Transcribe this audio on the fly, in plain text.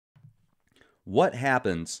What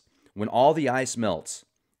happens when all the ice melts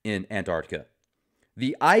in Antarctica?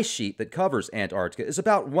 The ice sheet that covers Antarctica is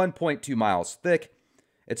about 1.2 miles thick.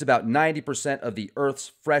 It's about 90% of the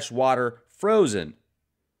Earth's fresh water frozen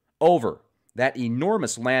over that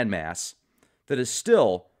enormous landmass that is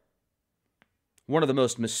still one of the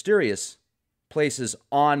most mysterious places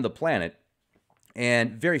on the planet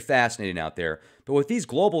and very fascinating out there. But with these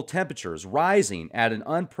global temperatures rising at an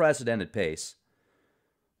unprecedented pace,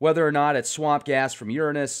 whether or not it's swamp gas from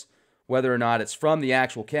Uranus, whether or not it's from the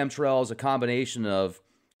actual chemtrails, a combination of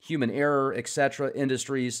human error, etc.,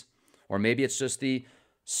 industries, or maybe it's just the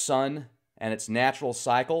sun and its natural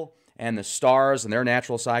cycle and the stars and their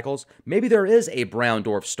natural cycles. Maybe there is a brown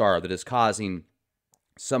dwarf star that is causing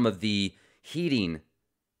some of the heating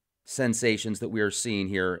sensations that we are seeing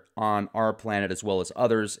here on our planet as well as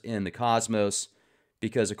others in the cosmos,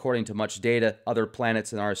 because according to much data, other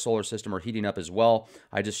planets in our solar system are heating up as well.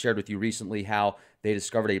 I just shared with you recently how they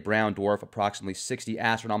discovered a brown dwarf approximately 60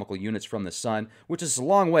 astronomical units from the sun, which is a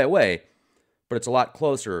long way away, but it's a lot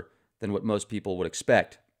closer than what most people would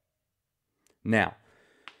expect. Now,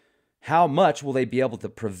 how much will they be able to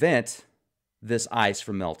prevent this ice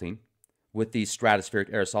from melting with these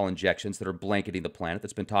stratospheric aerosol injections that are blanketing the planet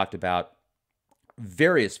that's been talked about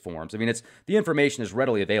various forms? I mean, the information is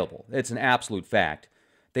readily available. It's an absolute fact.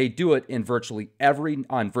 They do it in virtually every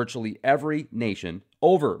nation,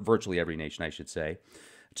 over virtually every nation, I should say.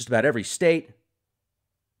 Just about every state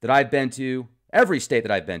that I've been to, I've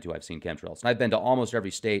seen chemtrails. And I've been to almost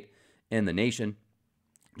every state in the nation.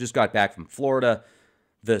 Just got back from Florida.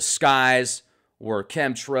 The skies were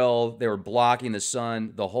chemtrail. They were blocking the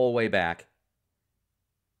sun the whole way back.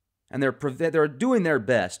 And they're doing their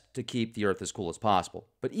best to keep the Earth as cool as possible.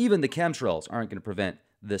 But even the chemtrails aren't going to prevent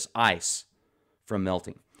this ice from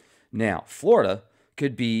melting. Now, Florida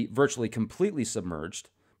could be virtually completely submerged.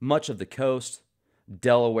 Much of the coast,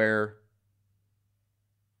 Delaware,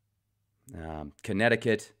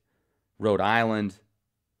 Connecticut, Rhode Island,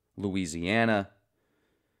 Louisiana.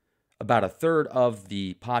 About a third of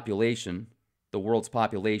the population, the world's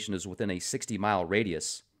population, is within a 60-mile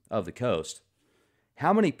radius of the coast.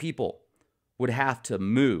 How many people would have to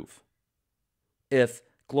move if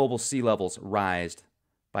global sea levels rise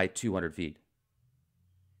by 200 feet?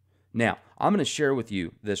 Now, I'm going to share with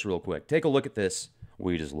you this real quick. Take a look at this.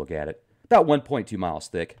 We just look at it. About 1.2 miles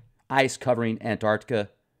thick. Ice covering Antarctica.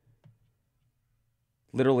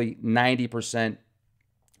 Literally 90%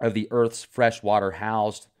 of the Earth's fresh water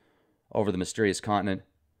housed over the mysterious continent.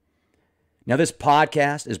 Now, this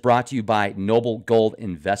podcast is brought to you by Noble Gold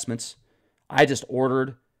Investments. I just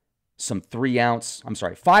ordered some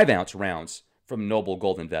 5-ounce rounds from Noble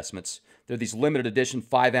Gold Investments. They're these limited edition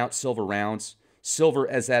 5-ounce silver rounds. Silver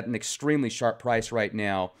is at an extremely sharp price right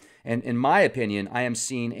now. And in my opinion, I am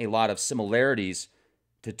seeing a lot of similarities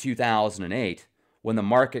to 2008 when the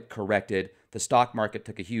market corrected. The stock market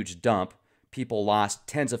took a huge dump. People lost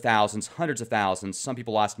tens of thousands, hundreds of thousands. Some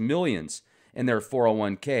people lost millions in their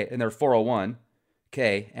 401k,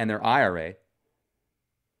 and their IRA.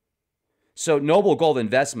 So Noble Gold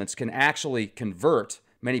Investments can actually convert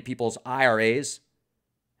many people's IRAs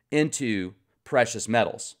into precious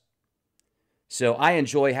metals. So I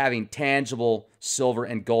enjoy having tangible silver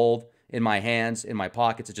and gold in my hands, in my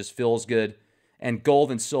pockets. It just feels good. And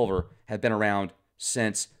gold and silver have been around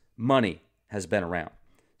since money has been around.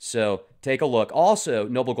 So take a look. Also,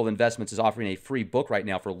 Noble Gold Investments is offering a free book right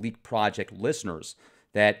now for Leak Project listeners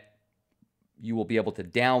that you will be able to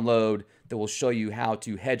download that will show you how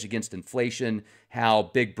to hedge against inflation, how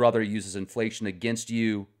Big Brother uses inflation against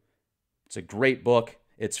you. It's a great book.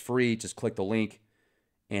 It's free. Just click the link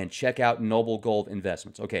and check out Noble Gold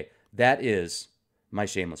Investments. Okay, that is my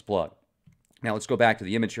shameless plug. Now let's go back to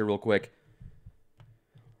the image here real quick.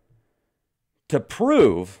 To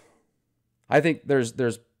prove, I think there's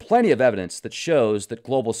plenty of evidence that shows that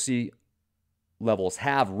global sea levels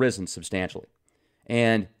have risen substantially.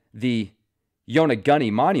 And the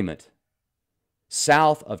Yonaguni Monument,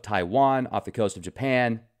 south of Taiwan, off the coast of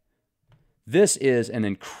Japan, this is an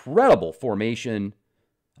incredible formation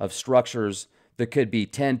of structures that could be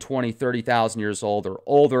 10, 20, 30,000 years old or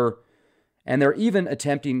older. And they're even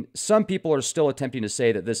attempting, some people are still attempting to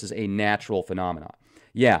say that this is a natural phenomenon.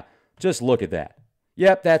 Yeah, just look at that.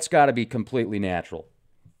 Yep, that's got to be completely natural.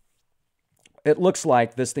 It looks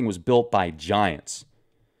like this thing was built by giants.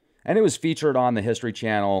 And it was featured on the History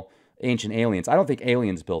Channel, Ancient Aliens. I don't think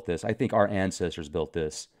aliens built this. I think our ancestors built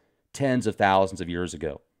this tens of thousands of years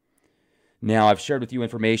ago. Now, I've shared with you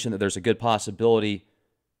information that there's a good possibility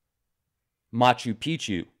Machu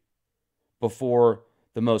Picchu, before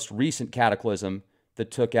the most recent cataclysm,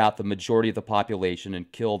 that took out the majority of the population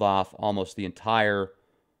and killed off almost the entire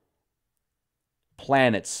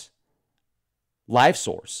planet's life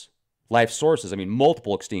sources. I mean,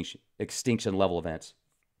 multiple extinction level events.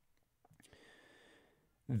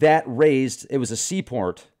 That raised, it was a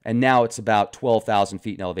seaport, and now it's about 12,000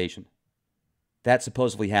 feet in elevation. That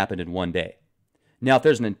supposedly happened in one day. Now, if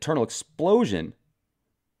there's an internal explosion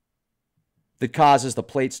that causes the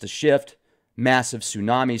plates to shift, massive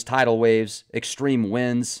tsunamis, tidal waves, extreme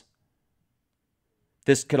winds,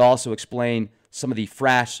 this could also explain some of the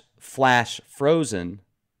flash frozen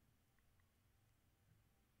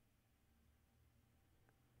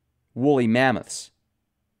woolly mammoths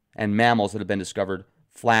and mammals that have been discovered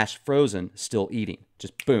flash frozen, still eating.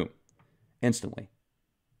 Just boom, instantly.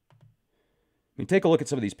 I mean, take a look at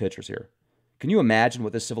some of these pictures here. Can you imagine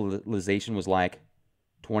what this civilization was like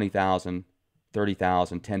 20,000,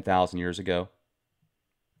 30,000, 10,000 years ago?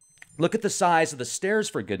 Look at the size of the stairs,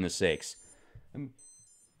 for goodness sakes.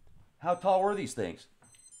 How tall were these things?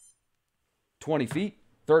 20 feet?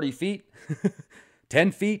 30 feet?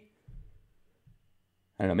 10 feet?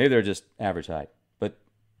 I don't know, maybe they're just average height, but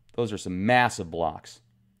those are some massive blocks.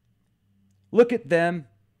 Look at them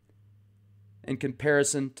in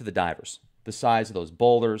comparison to the divers. The size of those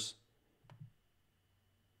boulders.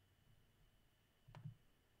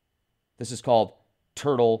 This is called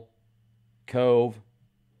Turtle Cove,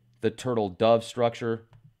 the Turtle Dove structure.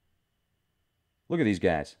 Look at these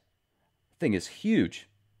guys. The thing is huge.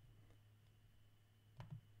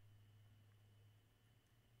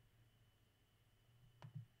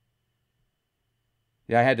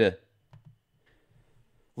 Yeah, I had to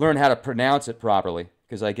learn how to pronounce it properly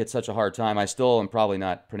because I get such a hard time. I still am probably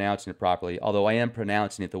not pronouncing it properly, although I am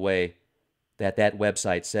pronouncing it the way that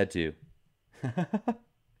website said to.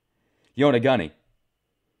 Yonaguni,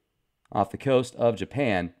 off the coast of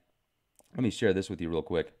Japan. Let me share this with you real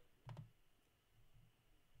quick.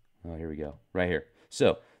 Oh, here we go. Right here.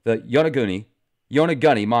 So, the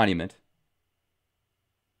Yonaguni Monument,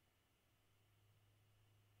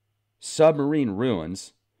 submarine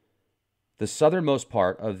ruins, the southernmost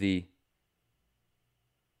part of the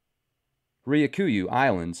Ryukyu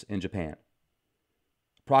Islands in Japan,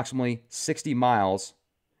 approximately 60 miles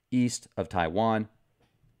east of Taiwan.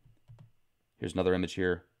 Here's another image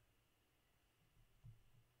here.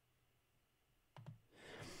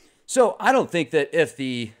 So I don't think that if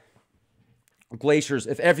the glaciers,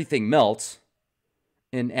 if everything melts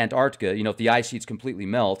in Antarctica, if the ice sheets completely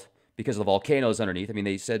melt because of the volcanoes underneath. I mean,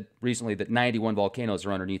 they said recently that 91 volcanoes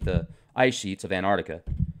are underneath the ice sheets of Antarctica.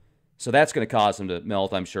 So that's going to cause them to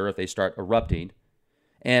melt, I'm sure, if they start erupting.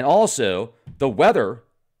 And also, the weather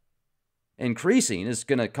increasing is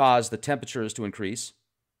going to cause the temperatures to increase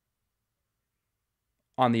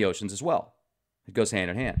on the oceans as well. It goes hand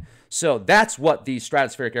in hand. So that's what the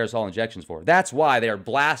stratospheric aerosol injection is for. That's why they are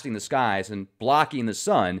blasting the skies and blocking the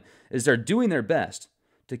sun, is they're doing their best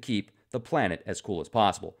to keep the planet as cool as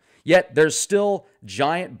possible. Yet there's still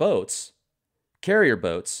giant boats, carrier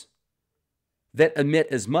boats, that emit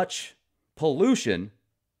as much pollution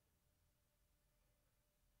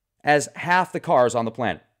as half the cars on the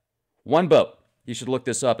planet. One boat. You should look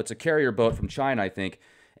this up. It's a carrier boat from China, I think.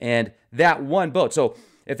 And that one boat. So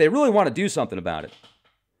if they really want to do something about it,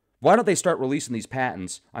 why don't they start releasing these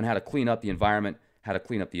patents on how to clean up the environment, how to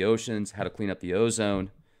clean up the oceans, how to clean up the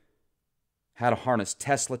ozone, how to harness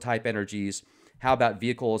Tesla-type energies? How about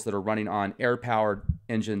vehicles that are running on air-powered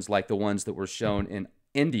engines like the ones that were shown in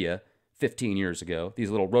India 15 years ago? These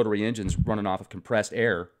little rotary engines running off of compressed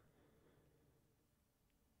air.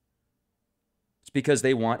 It's because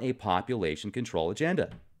they want a population control agenda.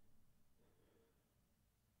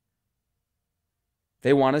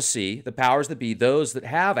 They want to see the powers that be, those that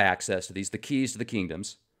have access to these, the keys to the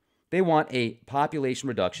kingdoms, they want a population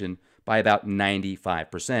reduction by about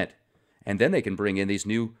 95%. And then they can bring in these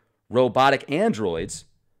new robotic androids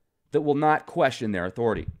that will not question their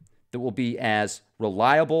authority, that will be as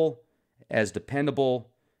reliable, as dependable,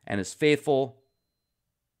 and as faithful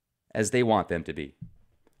as they want them to be.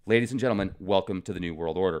 Ladies and gentlemen, welcome to the New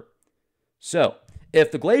World Order. So, if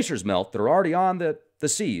the glaciers melt that are already on the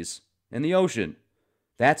seas, in the ocean,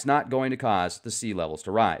 that's not going to cause the sea levels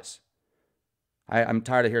to rise. I'm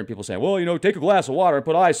tired of hearing people saying, well, take a glass of water and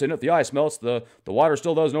put ice in it. If the ice melts, the water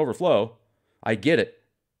still doesn't overflow. I get it.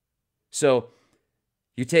 So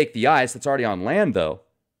you take the ice that's already on land, though,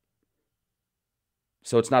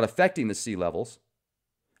 so it's not affecting the sea levels.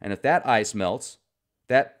 And if that ice melts,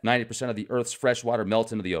 that 90% of the Earth's fresh water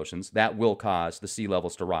melts into the oceans, that will cause the sea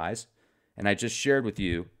levels to rise. And I just shared with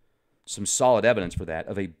you some solid evidence for that,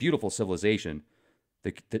 of a beautiful civilization,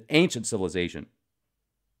 the ancient civilization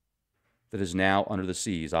that is now under the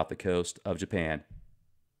seas off the coast of Japan.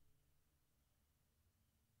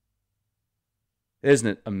 Isn't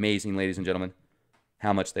it amazing, ladies and gentlemen,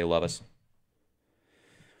 how much they love us?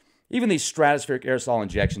 Even these stratospheric aerosol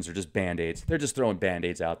injections are just Band-Aids. They're just throwing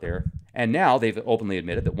Band-Aids out there. And now they've openly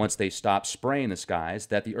admitted that once they stop spraying the skies,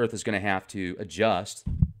 that the Earth is going to have to adjust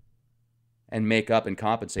and make up and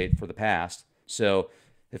compensate for the past. So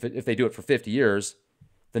if they do it for 50 years,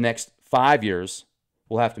 the next 5 years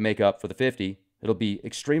will have to make up for the 50. It'll be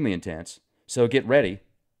extremely intense. So get ready.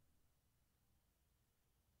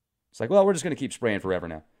 It's like, well, we're just going to keep spraying forever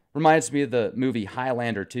now. Reminds me of the movie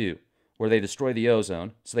Highlander 2, where they destroy the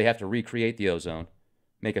ozone, so they have to recreate the ozone,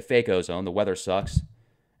 make a fake ozone, the weather sucks,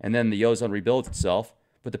 and then the ozone rebuilds itself,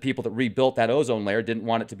 but the people that rebuilt that ozone layer didn't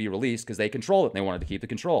want it to be released because they control it, and they wanted to keep the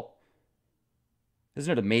control.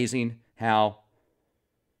 Isn't it amazing how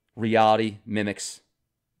reality mimics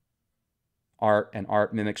art and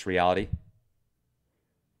art mimics reality?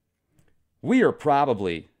 We are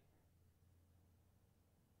probably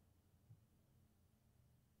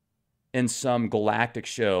in some galactic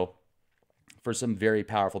show for some very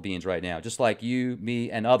powerful beings right now. Just like you,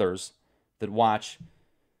 me, and others that watch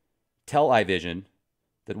television,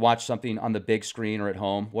 that watch something on the big screen or at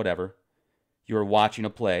home, whatever. You're watching a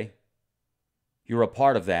play. You're a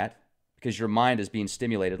part of that because your mind is being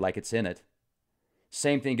stimulated like it's in it.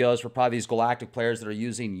 Same thing goes for probably these galactic players that are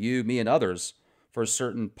using you, me, and others for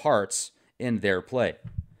certain parts in their play.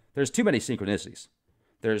 There's too many synchronicities.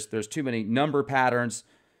 There's too many number patterns.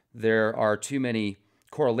 There are too many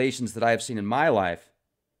correlations that I have seen in my life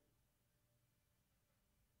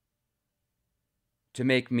to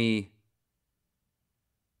make me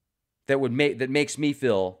that makes me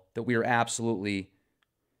feel that we are absolutely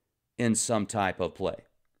in some type of play.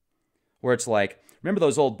 Where it's like, remember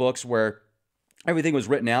those old books where everything was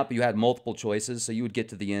written out, but you had multiple choices? So you would get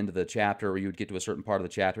to the end of the chapter, or you would get to a certain part of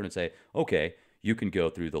the chapter and say, okay, you can go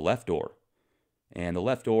through the left door. And the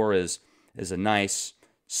left door is a nice,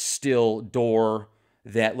 still door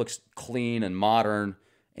that looks clean and modern,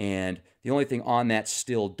 and the only thing on that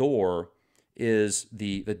still door is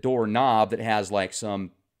the door knob that has like some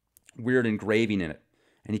weird engraving in it.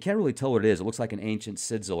 And you can't really tell what it is. It looks like an ancient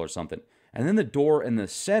sigil or something. And then the door in the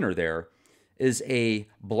center there is a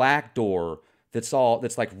black door that's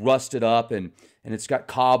like rusted up, and it's got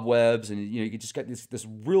cobwebs, and you just got this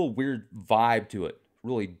real weird vibe to it.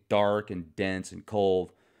 Really dark and dense and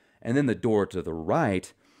cold. And then the door to the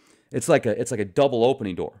right, it's like a double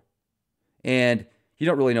opening door. And you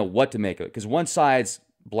don't really know what to make of it because one side's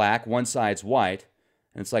black, one side's white,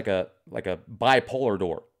 and it's like a bipolar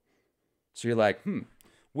door. So you're like,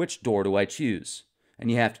 which door do I choose? And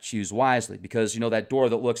you have to choose wisely because, that door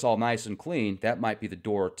that looks all nice and clean, that might be the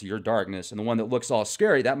door to your darkness. And the one that looks all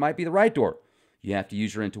scary, that might be the right door. You have to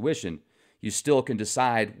use your intuition. You still can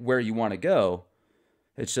decide where you want to go.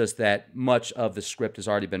 It's just that much of the script has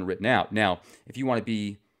already been written out. Now, if you want to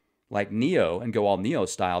be like Neo and go all Neo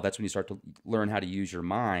style, that's when you start to learn how to use your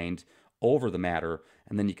mind over the matter,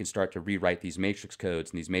 and then you can start to rewrite these matrix codes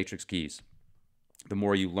and these matrix keys. The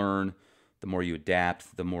more you learn, the more you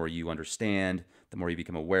adapt, the more you understand, the more you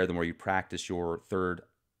become aware, the more you practice your third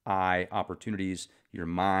eye opportunities, your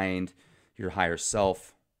mind, your higher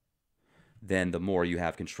self, then the more you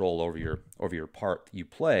have control over your part you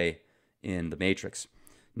play in the matrix.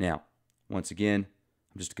 Now, once again,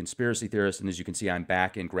 I'm just a conspiracy theorist, and as you can see, I'm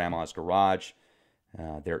back in Grandma's garage.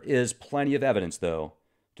 There is plenty of evidence, though,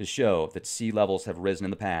 to show that sea levels have risen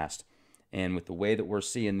in the past. And with the way that we're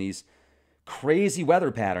seeing these crazy weather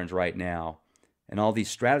patterns right now and all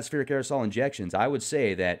these stratospheric aerosol injections, I would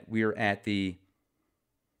say that we're at the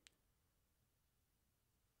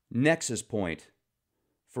nexus point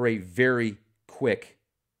for a very quick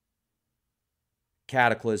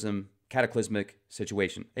cataclysmic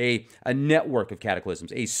situation, a network of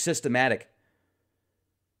cataclysms, a systematic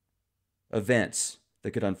events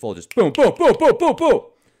that could unfold just boom, boom, boom, boom, boom, boom.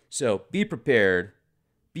 So be prepared,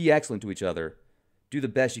 be excellent to each other, do the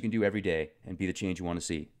best you can do every day, and be the change you want to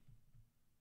see.